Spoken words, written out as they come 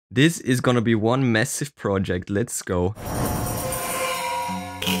This is gonna be one massive project. Let's go.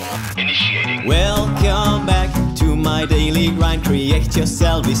 Initiating. Welcome back to my daily grind. Create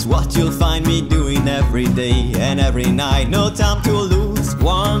yourself is what you'll find me doing every day and every night. No time to lose.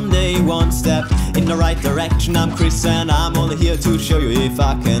 One day, one step in the right direction. I'm Chris and I'm only here to show you if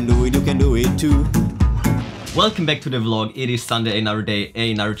I can do it, you can do it too. Welcome back to the vlog. It is Sunday, another day,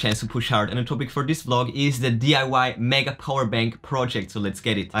 another chance to push hard. And the topic for this vlog is the DIY mega power bank project. So let's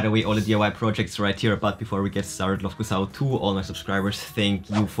get it. By the way, all the DIY projects right here. But before we get started, love goes out to all my subscribers. Thank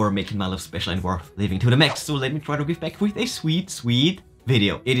you for making my life special and worth living to the max. So let me try to give back with a sweet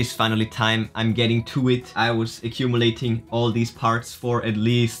video. It is finally time. I'm getting to it. I was accumulating all these parts for at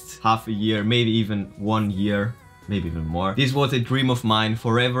least half a year, maybe even 1 year. Maybe even more. This was a dream of mine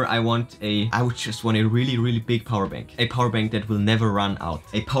forever. I would just want a really big power bank. A power bank that will never run out.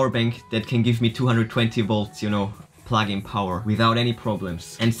 A power bank that can give me 220 volts, you know, plug-in power without any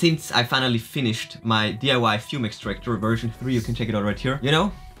problems. And since I finally finished my DIY fume extractor version 3, you can check it out right here. You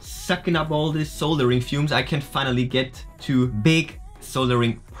know, sucking up all these soldering fumes, I can finally get to big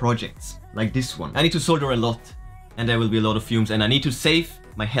soldering projects like this one. I need to solder a lot and there will be a lot of fumes and I need to save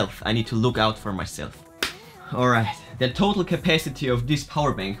my health. I need to look out for myself. Alright, the total capacity of this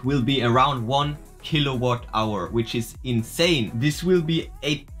power bank will be around 1 kilowatt hour, which is insane. This will be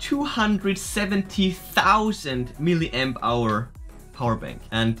a 270,000 milliamp hour power bank.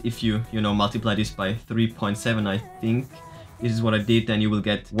 And if you multiply this by 3.7, I think this is what I did, then you will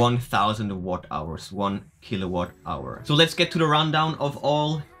get 1000 watt hours, 1 kilowatt hour. So let's get to the rundown of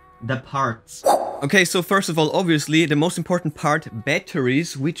all the parts. Okay, so first of all, obviously the most important part,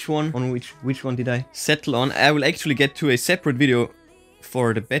 batteries. Which one did I settle on? I will actually get to a separate video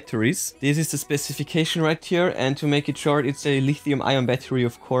for the batteries. This is the specification right here, and to make it short, it's a lithium-ion battery,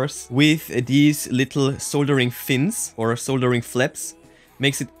 of course, with these little soldering fins or soldering flaps.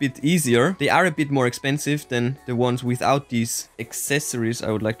 Makes it a bit easier. They are a bit more expensive than the ones without these accessories, I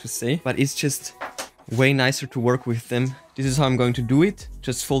would like to say, but it's just way nicer to work with them. This is how I'm going to do it.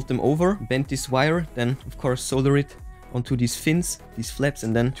 Just fold them over, bend this wire, then of course solder it onto these fins, these flaps,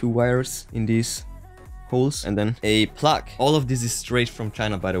 and then 2 wires in these holes, and then a plug. All of this is straight from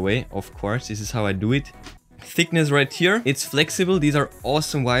China, by the way. Of course, this is how I do it. Thickness right here, it's flexible. These are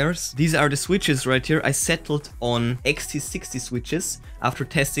awesome wires. These are the switches right here. I settled on XT60 switches after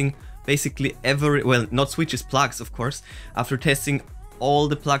testing basically well, not switches, plugs, of course. After testing all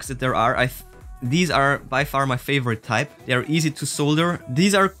the plugs that there are, these are by far my favorite type. They are easy to solder.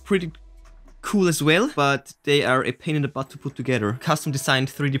 These are pretty cool as well, but they are a pain in the butt to put together. Custom designed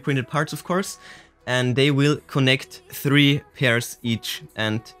 3D printed parts, of course, and they will connect 3 pairs each.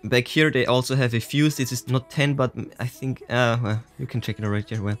 And back here they also have a fuse. This is not 10, but I think, well, you can check it out right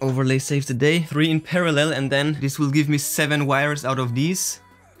here. Well, overlay saves the day. 3 in parallel, and then this will give me 7 wires out of these.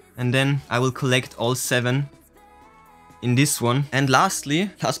 And then I will collect all 7 in this one. And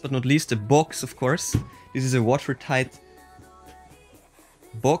lastly, last but not least, the box, of course. This is a watertight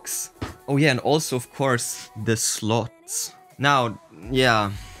box. Oh yeah, and also, of course, the slots. Now,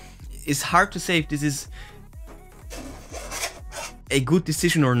 yeah, it's hard to say if this is a good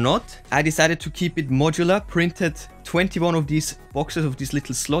decision or not. I decided to keep it modular, printed 21 of these boxes of these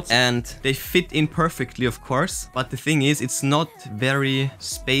little slots, and they fit in perfectly, of course. But the thing is, it's not very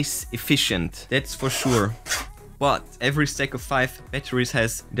space efficient, that's for sure. But every stack of 5 batteries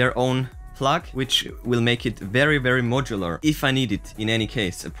has their own plug, which will make it very modular if I need it in any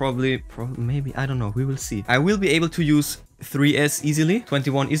case. Probably, maybe, I don't know, we will see. I will be able to use 3S easily.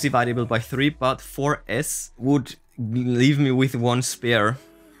 21 is divisible by 3, but 4S would leave me with 1 spare,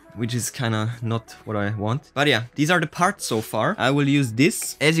 which is kind of not what I want. But yeah, these are the parts so far. I will use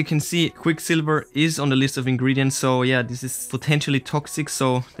this. As you can see, Quicksilver is on the list of ingredients, so yeah, this is potentially toxic,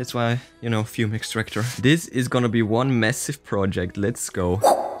 so that's why, you know, fume extractor. This is gonna be one massive project. Let's go.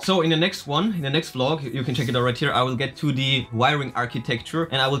 So in the next vlog, you can check it out right here, I will get to the wiring architecture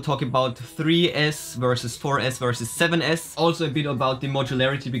and I will talk about 3S versus 4S versus 7S. Also a bit about the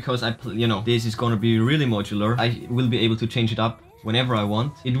modularity, because this is gonna be really modular. I will be able to change it up whenever I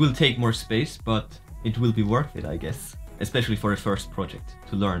want. It will take more space, but it will be worth it, I guess. Especially for a first project,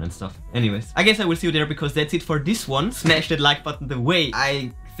 to learn and stuff. Anyways, I guess I will see you there, because that's it for this one. Smash that like button the way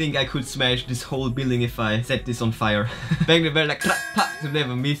I think I could smash this whole building if I set this on fire. Bang the bell like to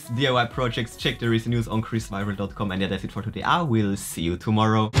never miss DIY projects. Check the recent news on ChrisViral.com. And yeah, that's it for today. I will see you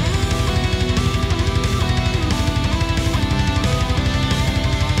tomorrow.